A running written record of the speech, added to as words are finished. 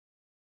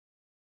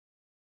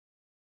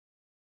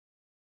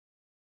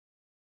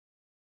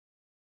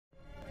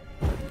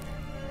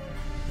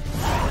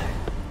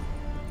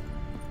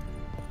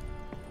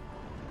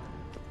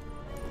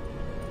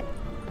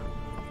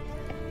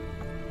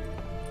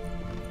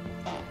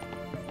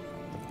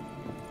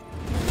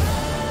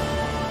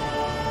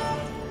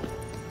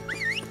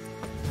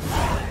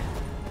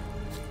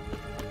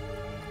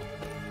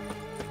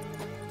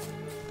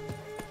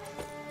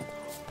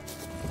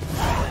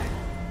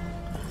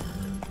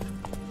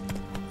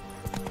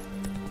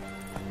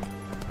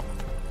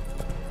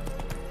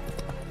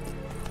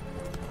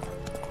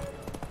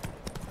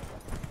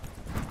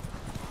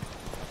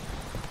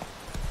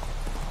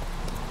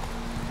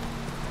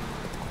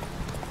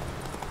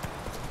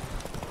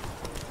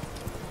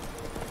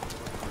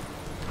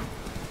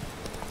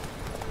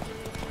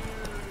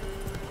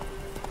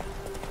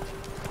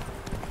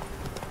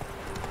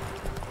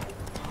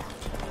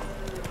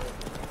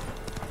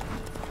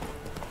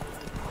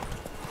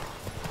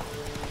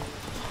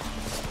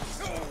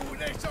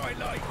this I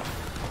like.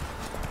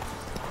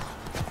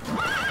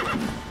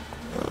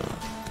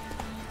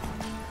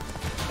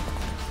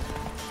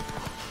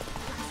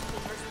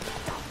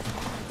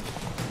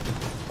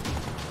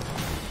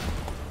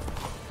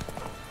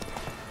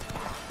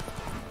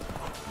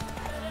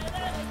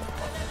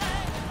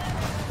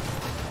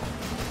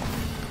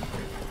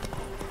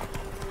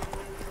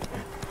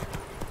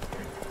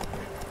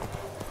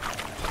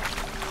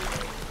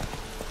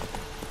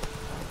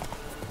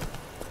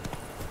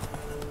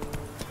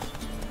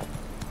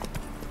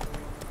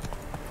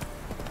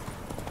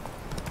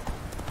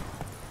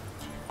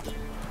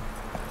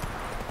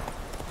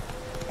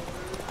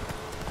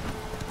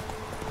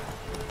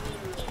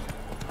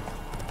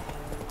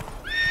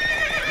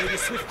 Need a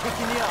swift kick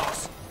in the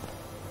arse.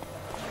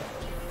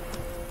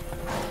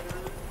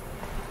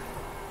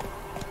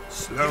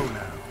 Slow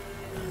now.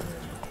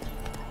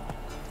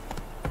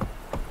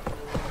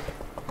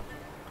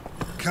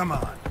 Come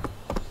on.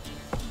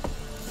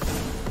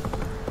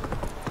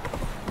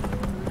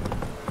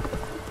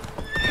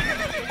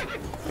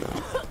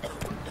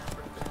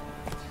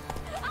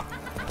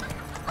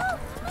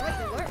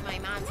 Great work my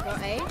man's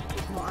got, eh?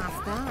 Not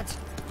half bad.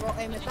 Brought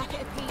home a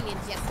bucket of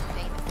peelings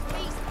yesterday. The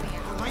police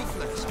clear.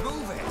 Waithless,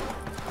 move it.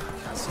 I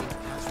can't see the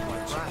pass from my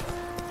breath.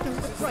 No,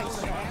 the price.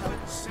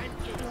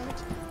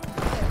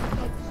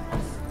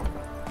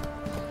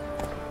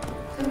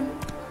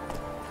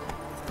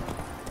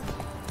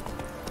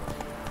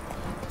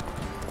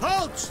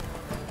 Halt!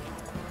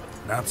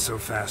 Not so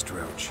fast,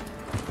 Roach.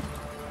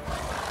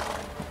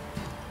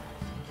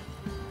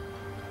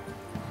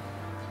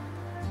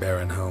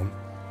 Barron home?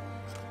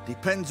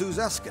 Depends who's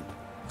asking.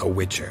 A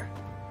witcher.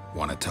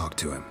 Want to talk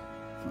to him.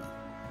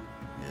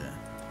 Yeah.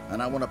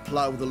 And I want to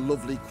plough the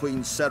lovely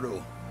Queen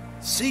Ciri.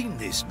 Seen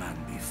this man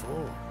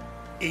before.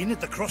 In at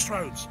the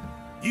crossroads.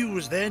 You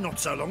was there not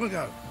so long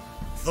ago.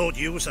 Thought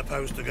you were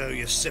supposed to go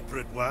your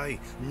separate way.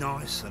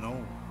 Nice and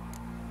all.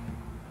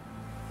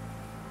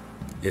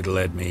 It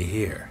led me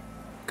here.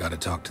 Gotta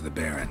talk to the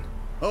Baron.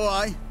 Oh,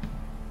 aye?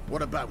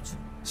 What about?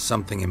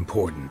 Something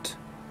important.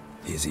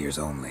 His ears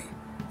only.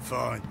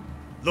 Fine.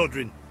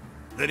 Lodrin,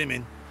 let him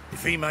in.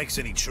 If he makes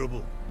any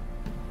trouble,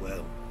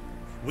 well,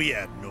 we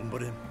outnumber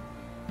him.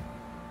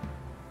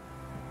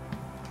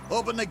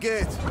 Open the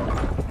gate.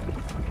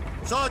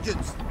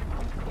 Sergeants!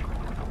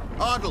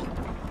 Ardle!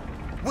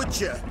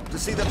 Witcher, to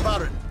see the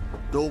Baron.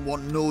 Don't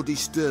want no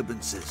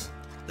disturbances.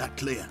 That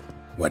clear?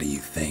 What do you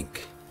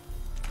think?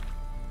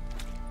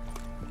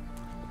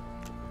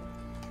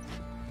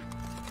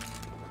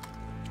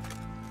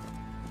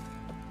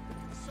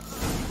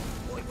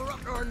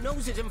 Our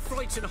noses in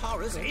frights and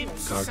horrors.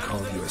 Guard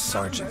called you a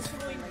sergeant.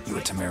 You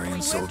a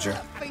Temerian soldier?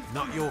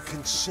 Not your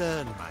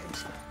concern,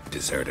 mate.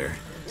 Deserter.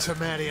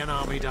 Temerian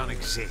army don't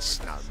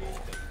exist no more.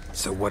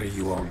 So what are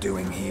you all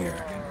doing here?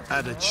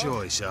 Had a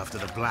choice after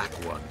the Black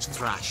Ones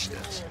thrashed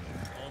us.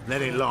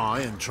 Let it lie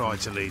and try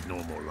to lead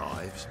normal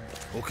lives,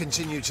 or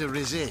continue to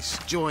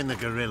resist, join the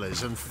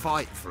guerrillas and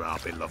fight for our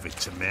beloved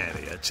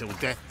Temeria till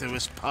death do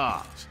us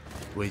part.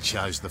 We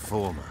chose the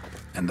former.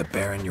 And the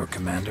Baron your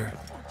commander?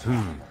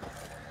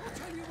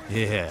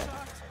 Yeah.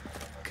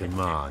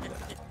 Commander.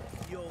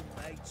 Your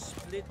mates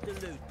split the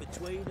loot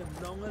between them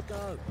long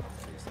ago.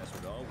 At least that's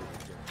what I would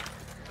have done.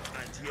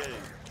 And you,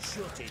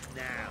 shut it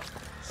now.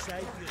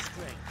 Save your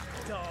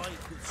strength. Die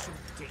with some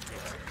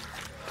dignity.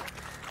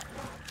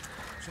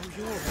 So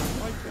you're a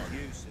white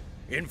one.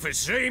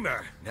 Infosema.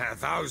 Now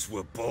those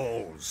were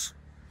balls.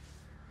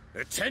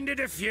 Attended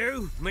a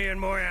few, me and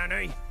my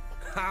Annie.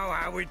 Oh,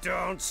 how we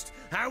danced,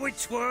 how we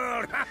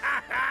twirled.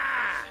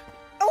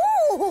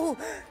 Oh!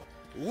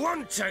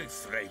 1, 2,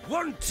 3.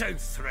 1, 2,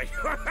 3.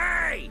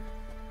 Hey!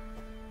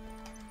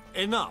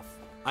 Enough.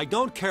 I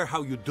don't care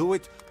how you do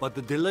it, but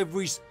the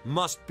deliveries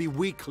must be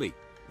weekly.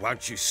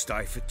 Won't you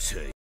stay for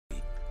tea?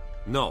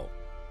 No.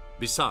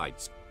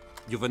 Besides,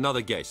 you've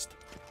another guest.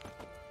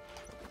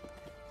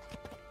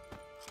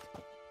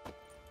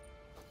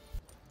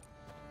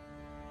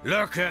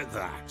 Look at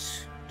that.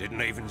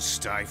 Didn't even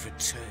stay for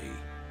tea.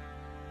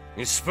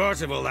 In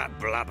spite of all that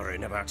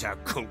blabbering about how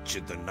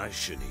cultured the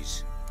nation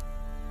is.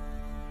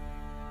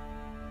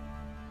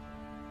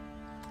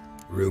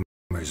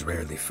 Rumors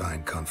rarely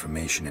find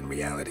confirmation in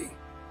reality,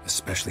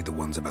 especially the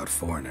ones about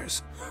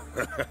foreigners.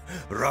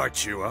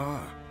 Right you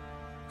are.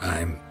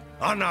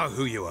 I know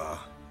who you are.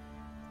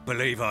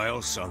 Believe I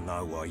also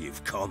know why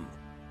you've come.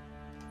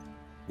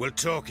 We'll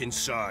talk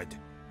inside.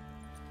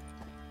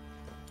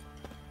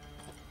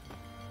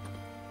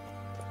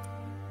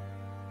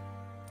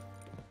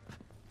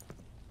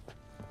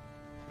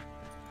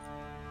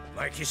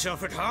 Make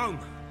yourself at home.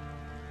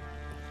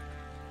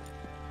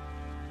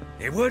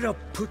 Hey, where'd I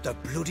put the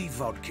bloody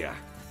vodka?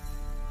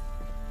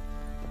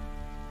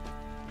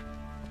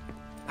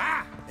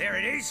 Ah, there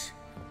it is.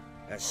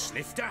 A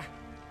snifter.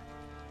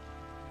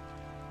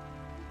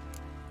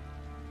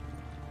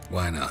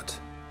 Why not?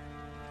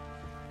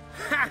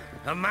 Ha!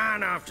 A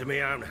man after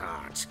my own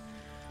heart.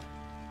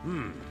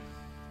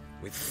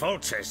 With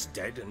Foltest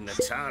dead and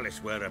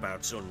Natalis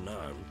whereabouts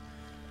unknown.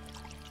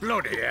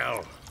 Bloody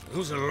hell.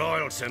 Who's a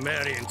loyal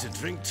Temerian to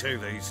drink to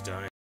these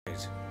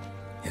days?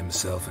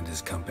 Himself and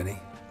his company?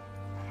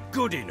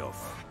 Good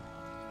enough.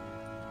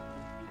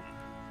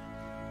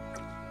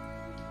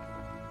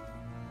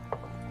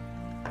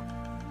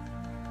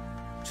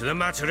 To the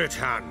matter at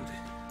hand,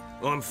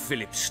 I'm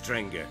Philip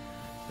Strenger,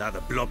 though the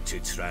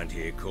Blobtits round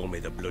here call me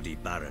the Bloody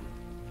Barron.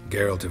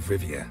 Geralt of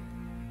Rivia.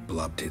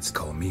 Blobtits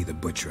call me the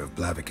Butcher of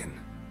Blaviken.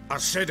 I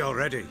said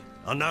already,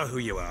 I know who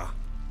you are.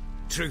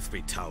 Truth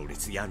be told,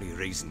 it's the only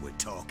reason we're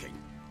talking.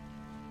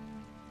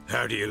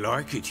 How do you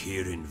like it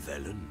here in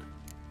Velen?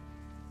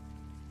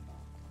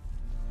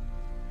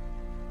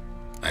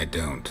 I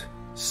don't.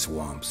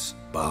 Swamps,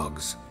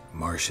 bogs,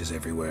 marshes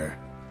everywhere.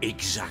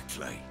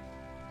 Exactly.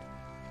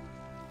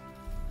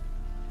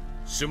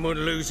 Someone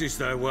loses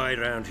their way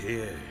around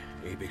here,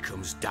 he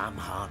becomes damn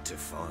hard to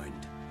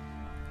find.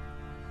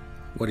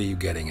 What are you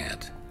getting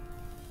at?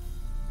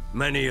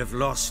 Many have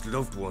lost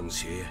loved ones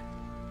here.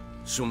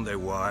 Some their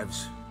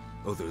wives,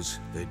 others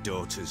their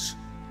daughters.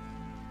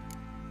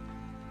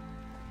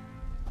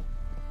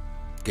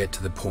 Get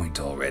to the point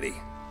already.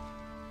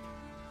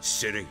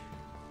 Ciri,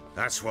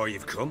 that's why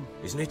you've come,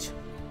 isn't it?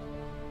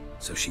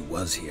 So she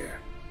was here.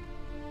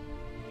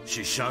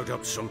 She showed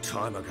up some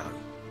time ago,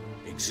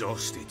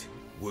 exhausted,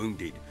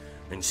 wounded,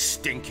 and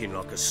stinking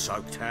like a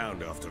soaked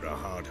hound after a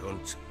hard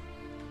hunt.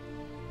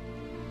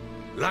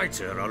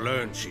 Later, I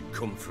learned she'd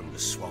come from the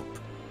swamp.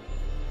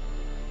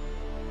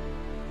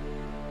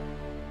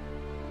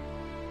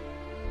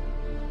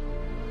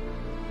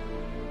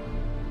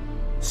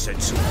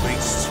 Said some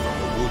beasts from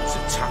the woods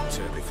attacked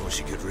her before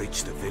she could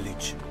reach the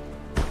village.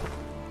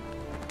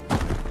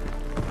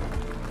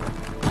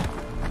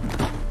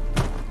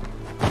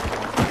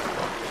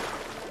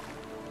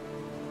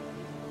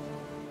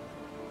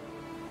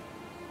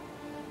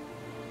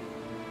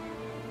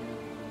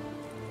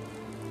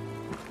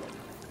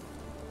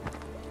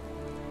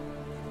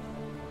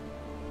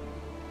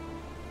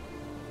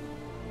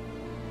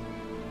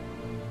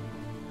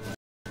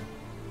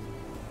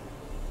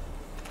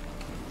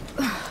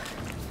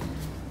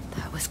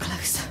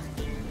 Close.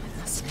 I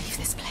must leave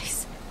this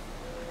place.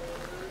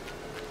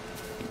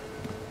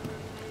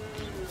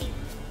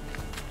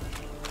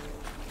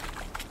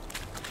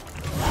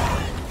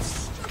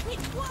 Stop it,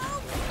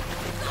 Whoa!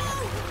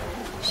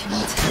 Go! She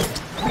needs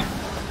help.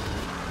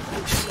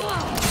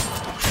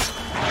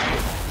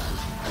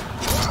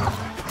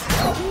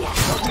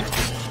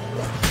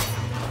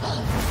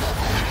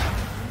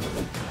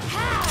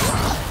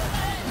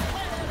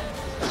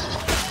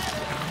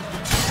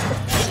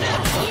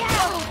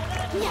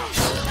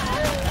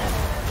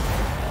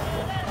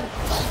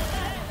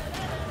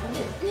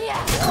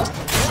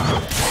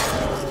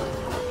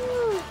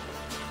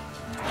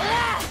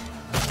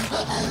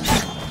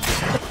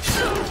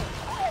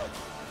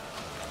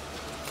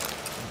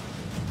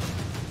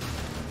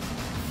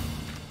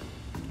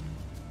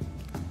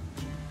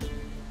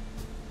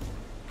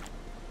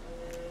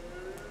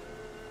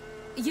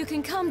 You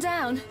can calm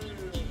down.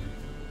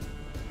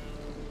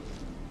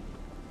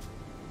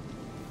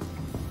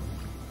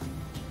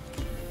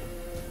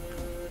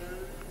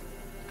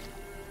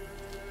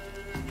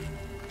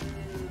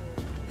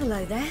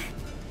 Hello there.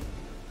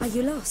 Are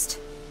you lost?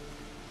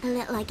 A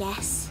little, I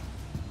guess.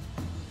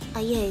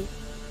 Are you?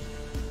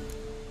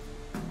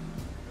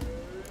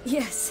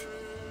 Yes.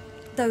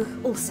 Though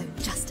also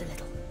just a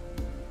little.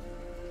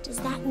 Does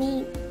that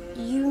mean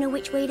you know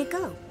which way to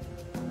go?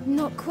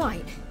 Not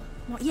quite.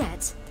 Not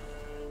yet.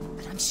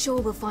 But I'm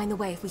sure we'll find the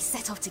way if we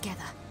set off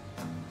together.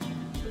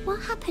 What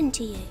happened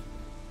to you?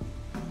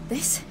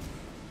 This?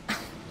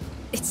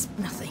 It's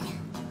nothing.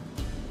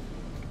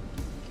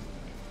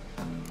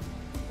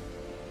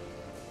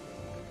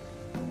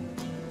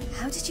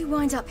 How did you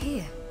wind up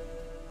here?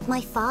 My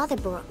father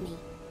brought me.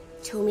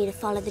 Told me to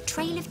follow the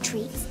trail of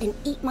treats and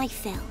eat my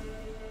fill.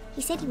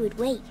 He said he would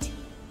wait.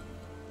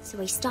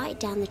 So I started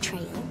down the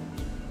trail,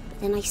 but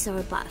then I saw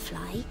a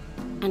butterfly,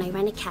 and I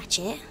ran to catch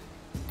it,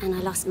 and I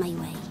lost my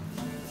way.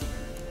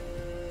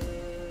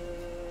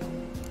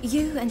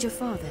 You and your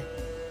father,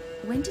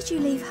 when did you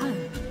leave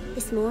home?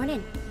 This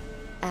morning.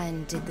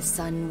 And did the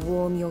sun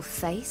warm your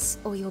face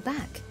or your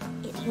back?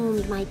 It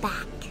warmed my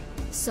back.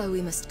 So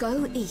we must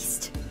go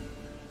east.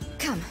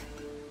 Come,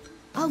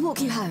 I'll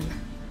walk you home.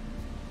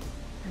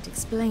 And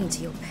explain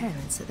to your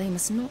parents that they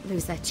must not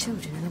lose their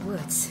children in the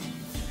woods.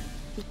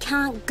 We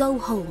can't go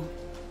home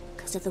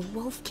because of the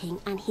Wolf King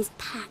and his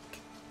pack.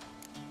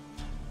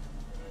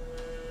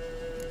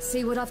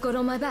 See what I've got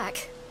on my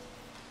back?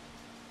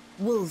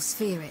 Wolves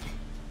fear it.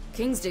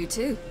 Kings do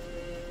too.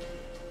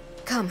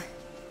 Come,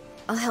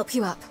 I'll help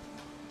you up.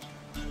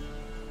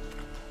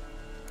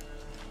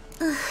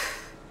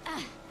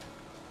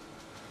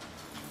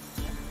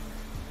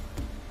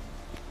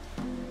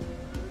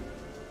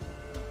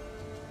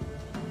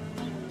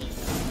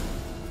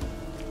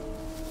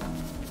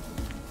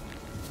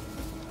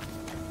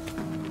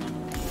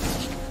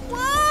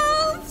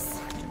 Wolves!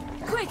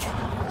 Quick,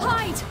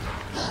 hide!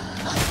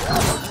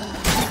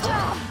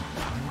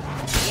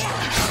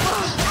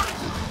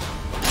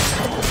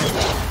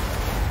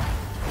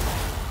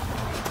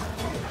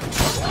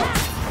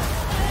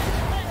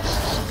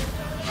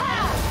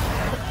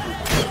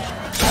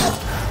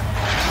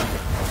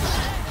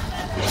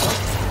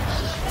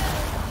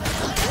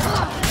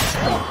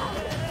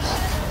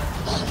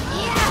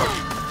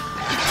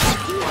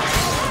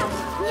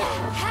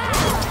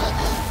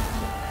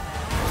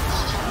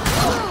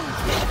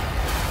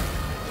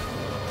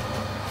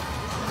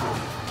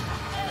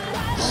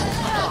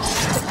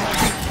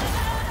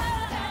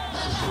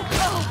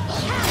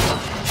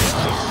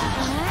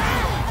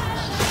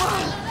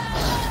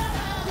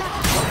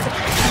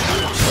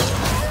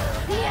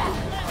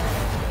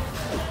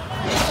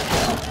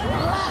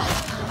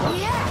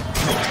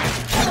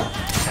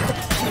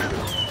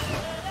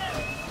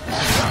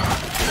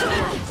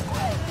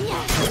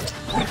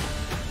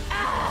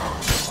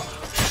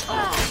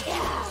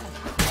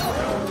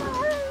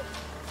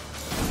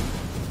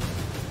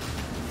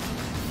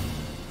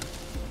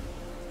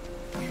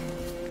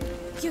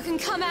 You can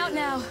come out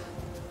now.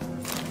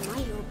 My,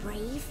 you're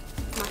brave.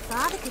 My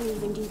father can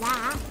even do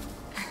that.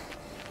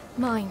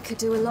 Mine could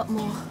do a lot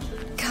more.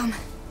 Come.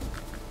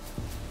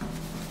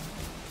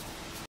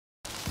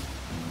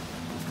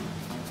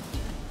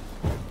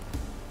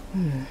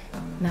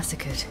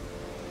 Massacred.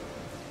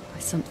 By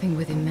something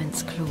with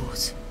immense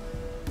claws.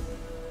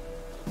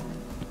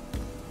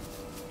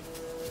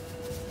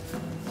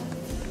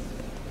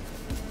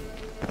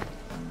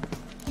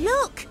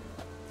 Look!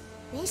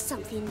 There's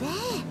something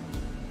there.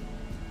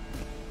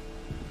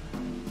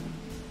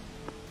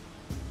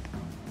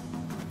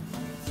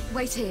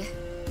 Wait here.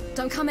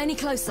 Don't come any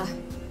closer.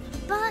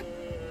 But...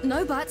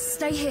 No buts.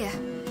 Stay here.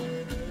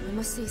 I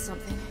must see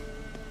something.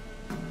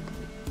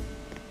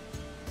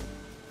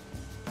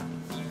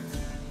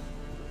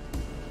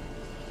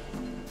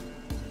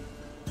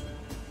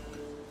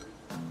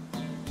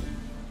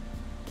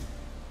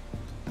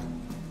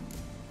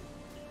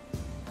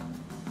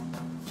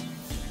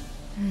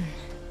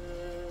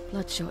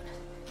 Bloodshot,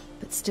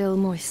 but still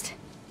moist.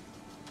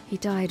 He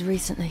died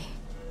recently.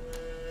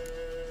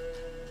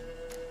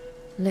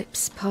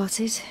 Lips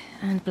parted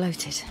and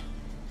bloated.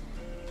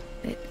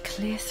 Bit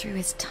clear through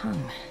his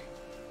tongue.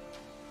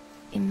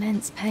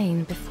 Immense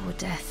pain before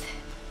death.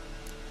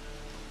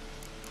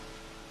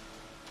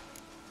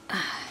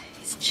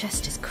 His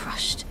chest is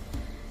crushed.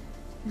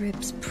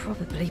 Ribs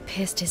probably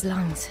pierced his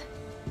lungs.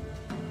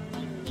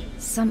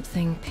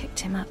 Something picked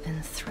him up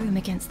and threw him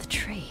against the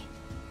tree.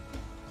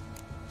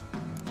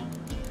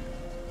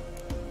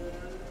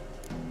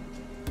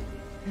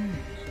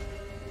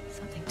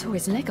 Something tore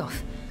his leg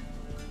off.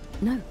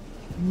 No,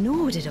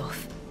 gnawed it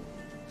off.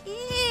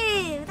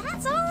 Ew,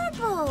 that's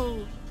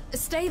horrible!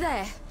 Stay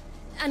there,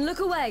 and look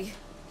away.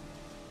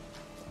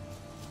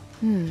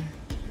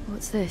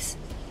 What's this?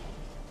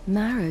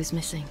 Marrow's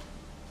missing.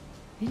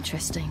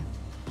 Interesting.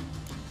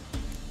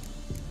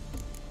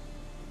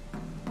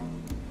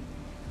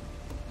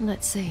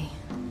 Let's see.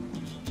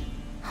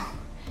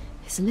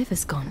 His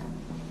liver's gone.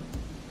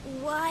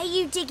 Why are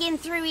you digging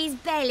through his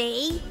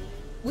belly?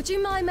 Would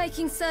you mind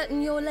making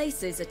certain your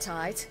laces are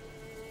tied?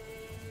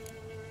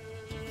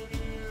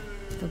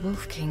 The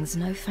Wolf King's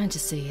no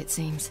fantasy, it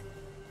seems.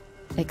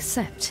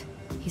 Except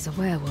he's a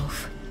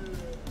werewolf.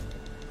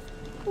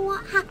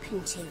 What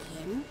happened to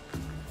him?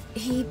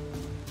 He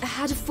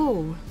had a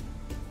fall.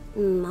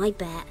 I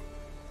bet.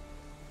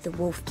 The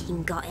Wolf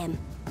King got him.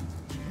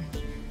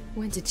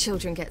 When did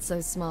children get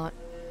so smart?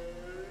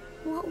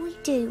 What'll we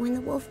do when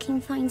the Wolf King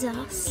finds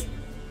us?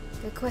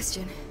 Good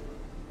question.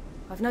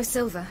 I've no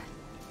silver,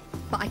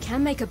 but I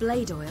can make a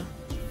blade oil.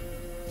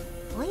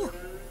 Oil?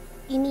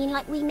 You mean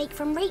like we make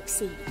from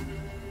rapeseed?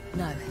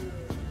 No,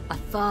 a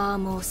far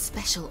more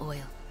special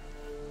oil.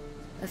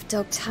 Of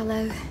dog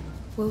tallow,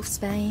 wolf's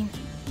bane,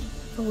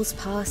 fool's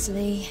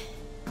parsley,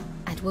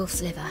 and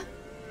wolf's liver.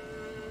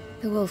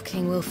 The Wolf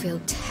King will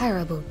feel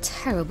terrible,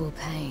 terrible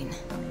pain.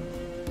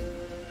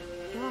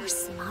 You're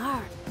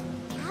smart.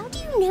 How do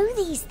you know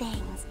these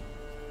things?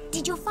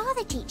 Did your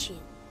father teach you?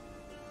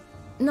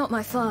 Not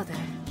my father.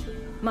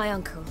 My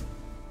uncle.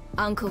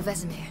 Uncle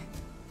Vesemir.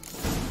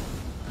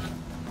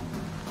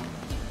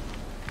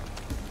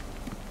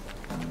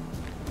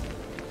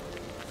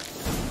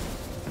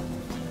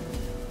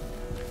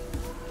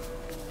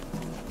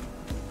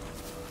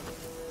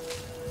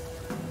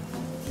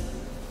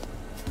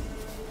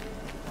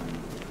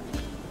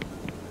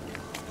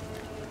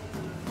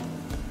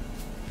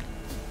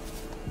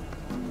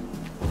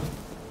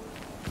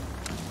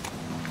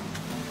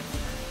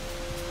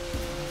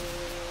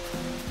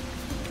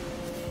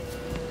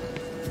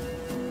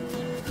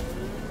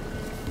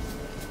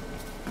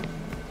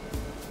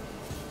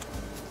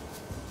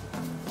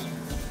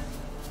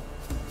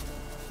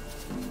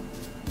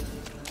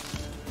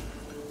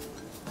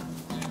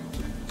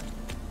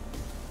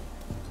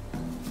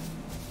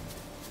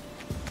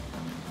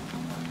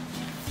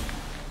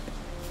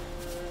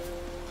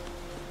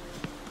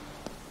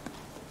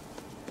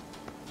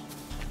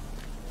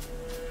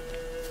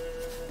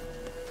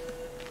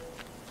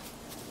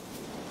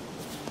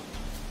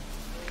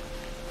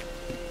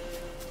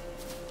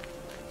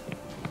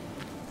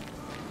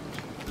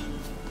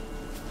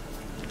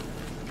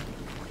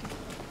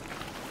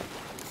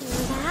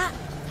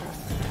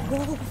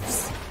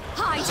 Wolves.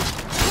 Hide!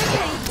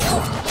 Quickly!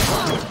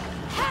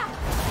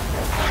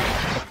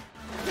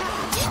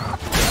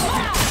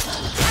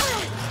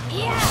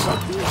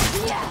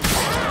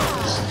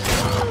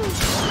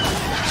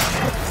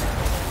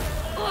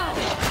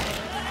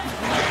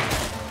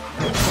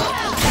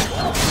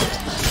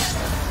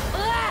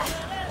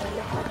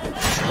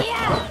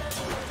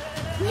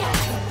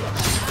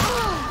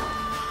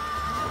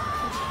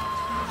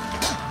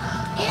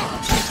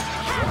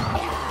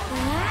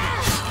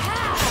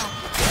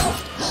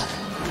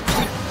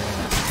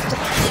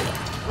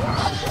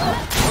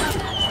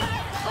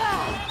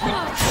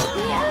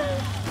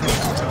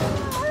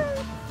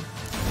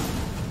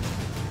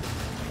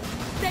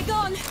 They're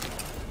gone!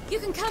 You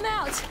can come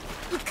out!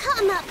 You cut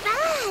him up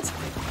bad!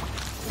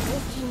 The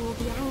Wolf King will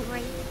be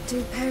angry.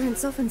 Do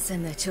parents often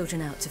send their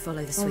children out to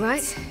follow the sweets? All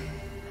right.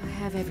 I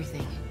have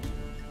everything.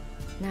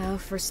 Now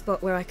for a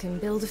spot where I can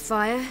build a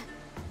fire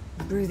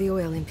and brew the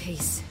oil in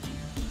peace.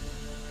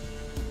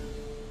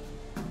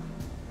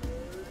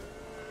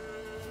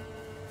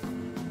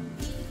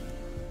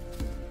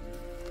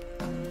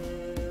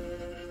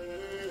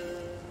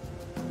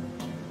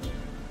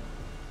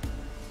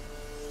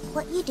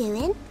 What you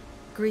doing?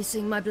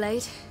 Greasing my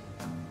blade.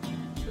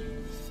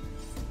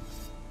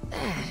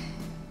 There.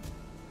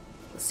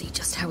 We'll see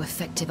just how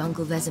effective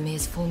Uncle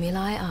Vesemir's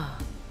formulae are.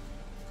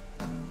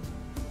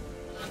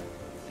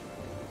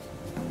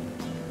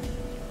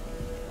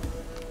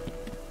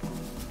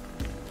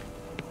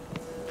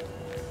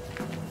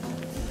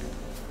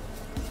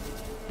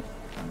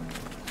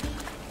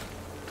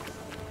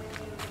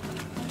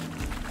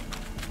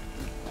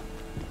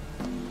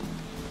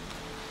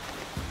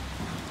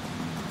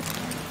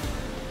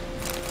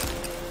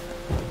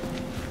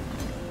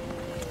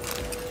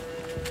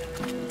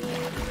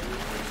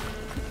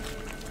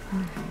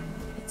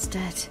 It's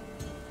dead.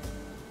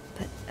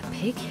 But a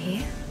pig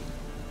here?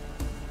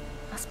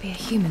 Must be a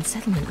human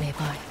settlement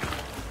nearby.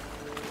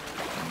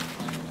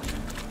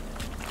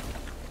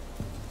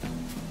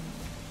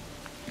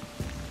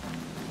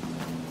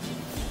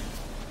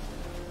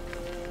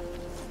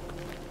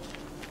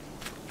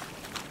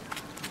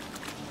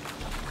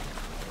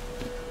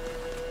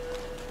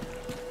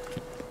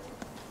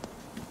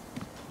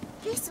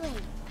 This way,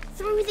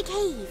 through the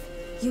cave.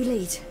 You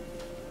lead.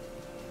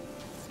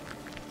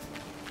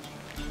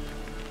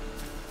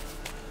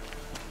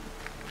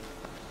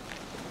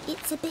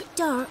 It's a bit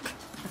dark.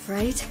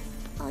 Afraid?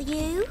 Are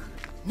you?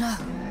 No.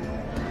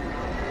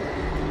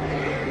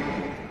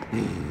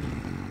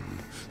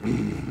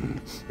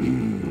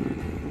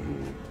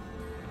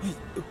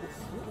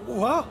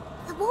 What?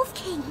 The Wolf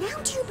King, now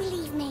do you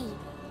believe me?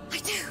 I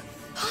do.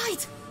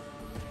 Hide!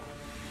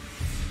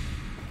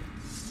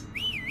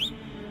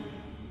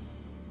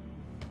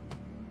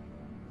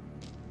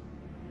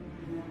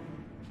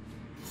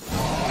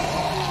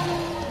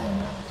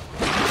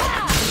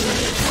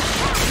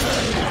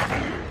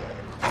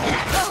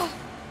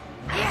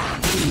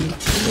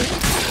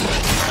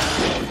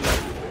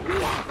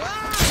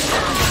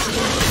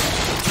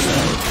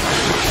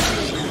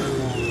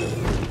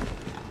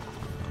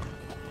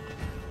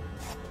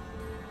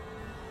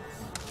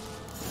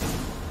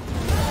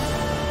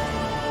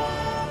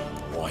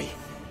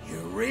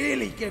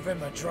 Give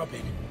him a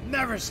drubbing.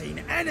 Never seen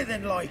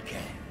anything like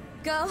it.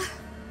 Girl,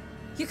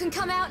 you can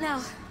come out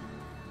now.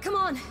 Come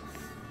on.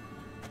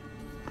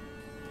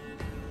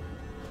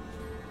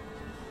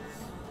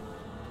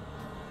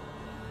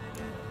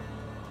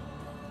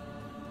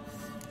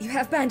 You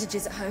have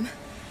bandages at home?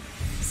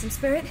 Some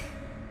spirit?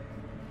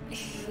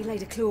 He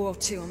laid a claw or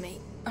two on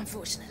me,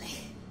 unfortunately.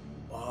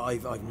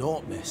 I've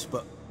not, miss,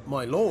 but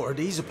my lord,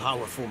 he's a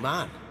powerful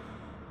man.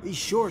 He's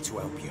sure to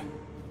help you.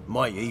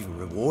 Might even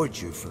reward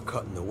you for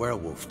cutting the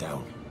werewolf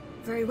down.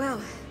 Very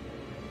well.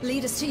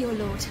 Lead us to your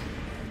lord.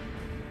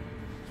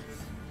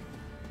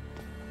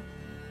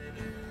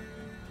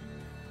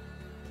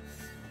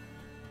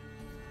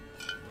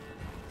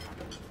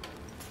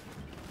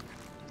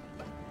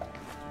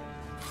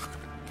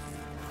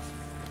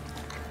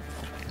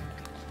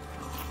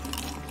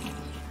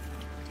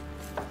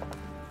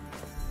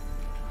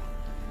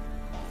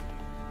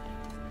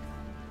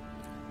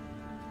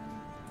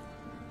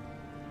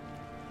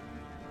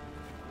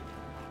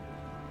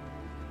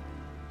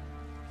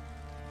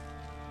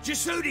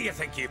 Just who do you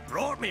think you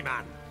brought me,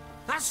 man?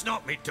 That's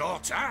not me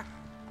daughter.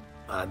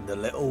 And the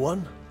little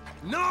one?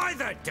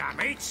 Neither, damn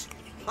it!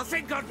 I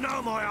think I'd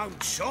know my own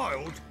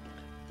child.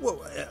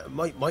 Well,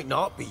 might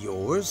not be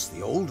yours,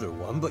 the older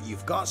one, but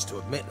you've got to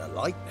admit the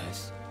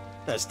likeness.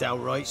 That's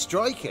downright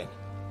striking.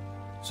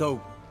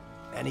 So,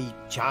 any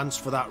chance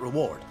for that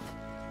reward?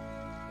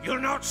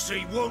 You'll not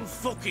see one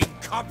fucking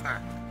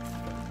copper.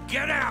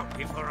 Get out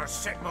before I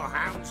set my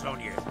hounds on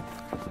you.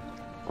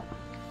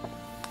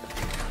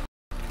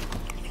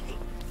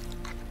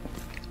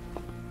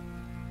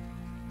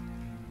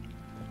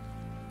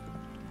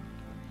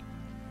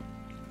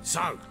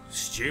 So,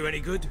 stew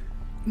any good?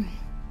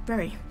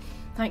 Very.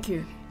 Thank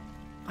you.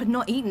 I'd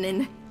not eaten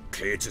in...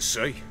 Clear to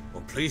see.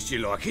 I'm pleased you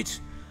like it.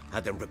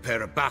 Had them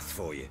prepare a bath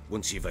for you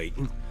once you've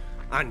eaten.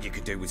 And you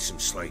could do with some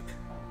sleep.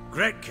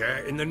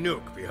 Gretka in the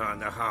nook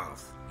behind the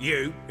hearth.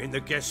 You in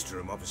the guest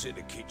room opposite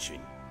the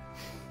kitchen.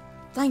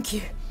 Thank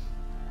you.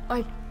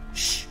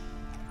 Shh.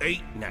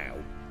 Eat now.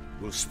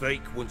 We'll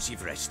speak once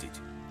you've rested.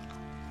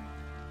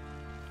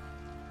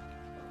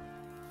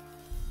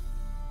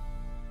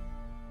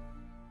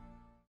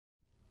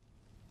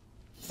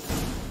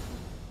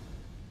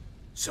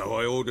 So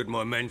I ordered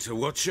my men to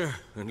watch her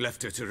and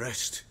left her to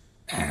rest.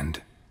 And?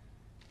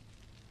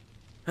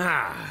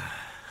 Ah,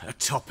 a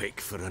topic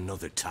for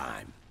another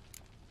time.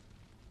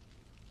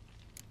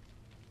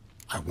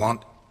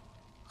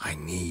 I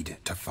need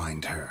to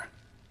find her.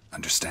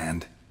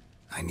 Understand?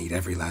 I need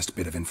every last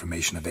bit of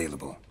information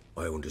available.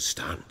 I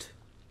understand.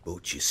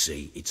 But you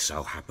see, it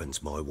so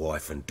happens my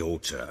wife and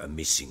daughter are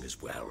missing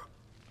as well.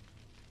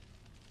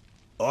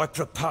 I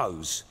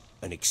propose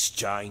an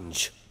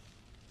exchange.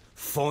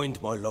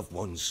 Find my loved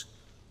ones,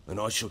 and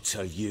I shall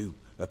tell you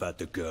about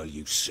the girl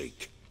you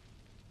seek.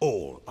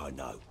 All I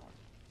know.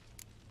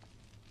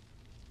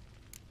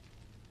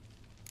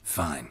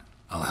 Fine,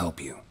 I'll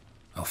help you.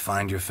 I'll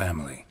find your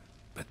family,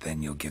 but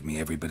then you'll give me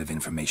every bit of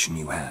information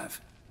you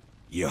have.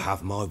 You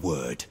have my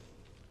word.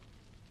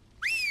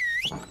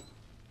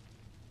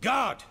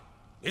 Guard!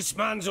 This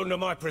man's under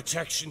my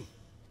protection.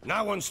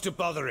 No one's to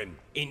bother him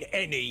in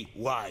any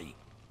way.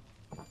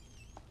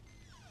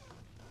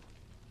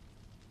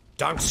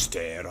 Don't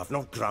stare, I've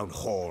not grown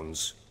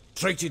horns.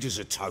 Treat it as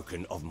a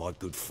token of my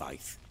good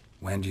faith.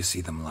 When do you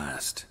see them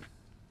last?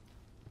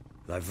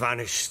 They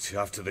vanished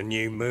after the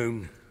new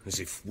moon, as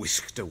if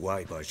whisked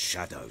away by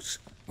shadows.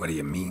 What do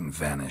you mean,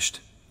 vanished?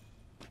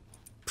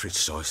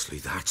 Precisely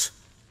that.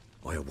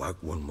 I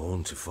awoke one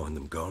morn to find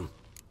them gone.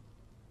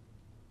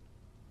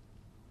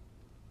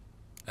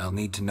 I'll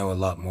need to know a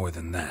lot more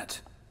than that.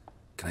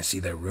 Can I see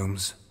their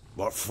rooms?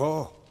 What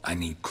for? I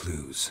need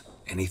clues.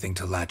 Anything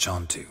to latch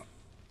onto.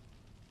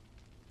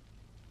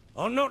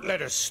 I'll not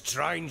let a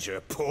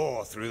stranger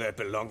pore through their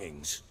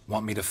belongings.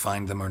 Want me to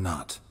find them or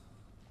not?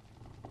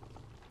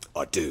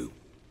 I do.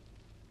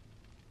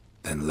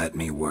 Then let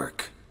me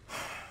work.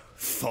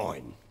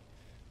 Fine.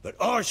 But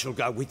I shall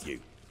go with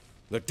you.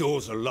 The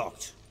doors are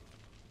locked.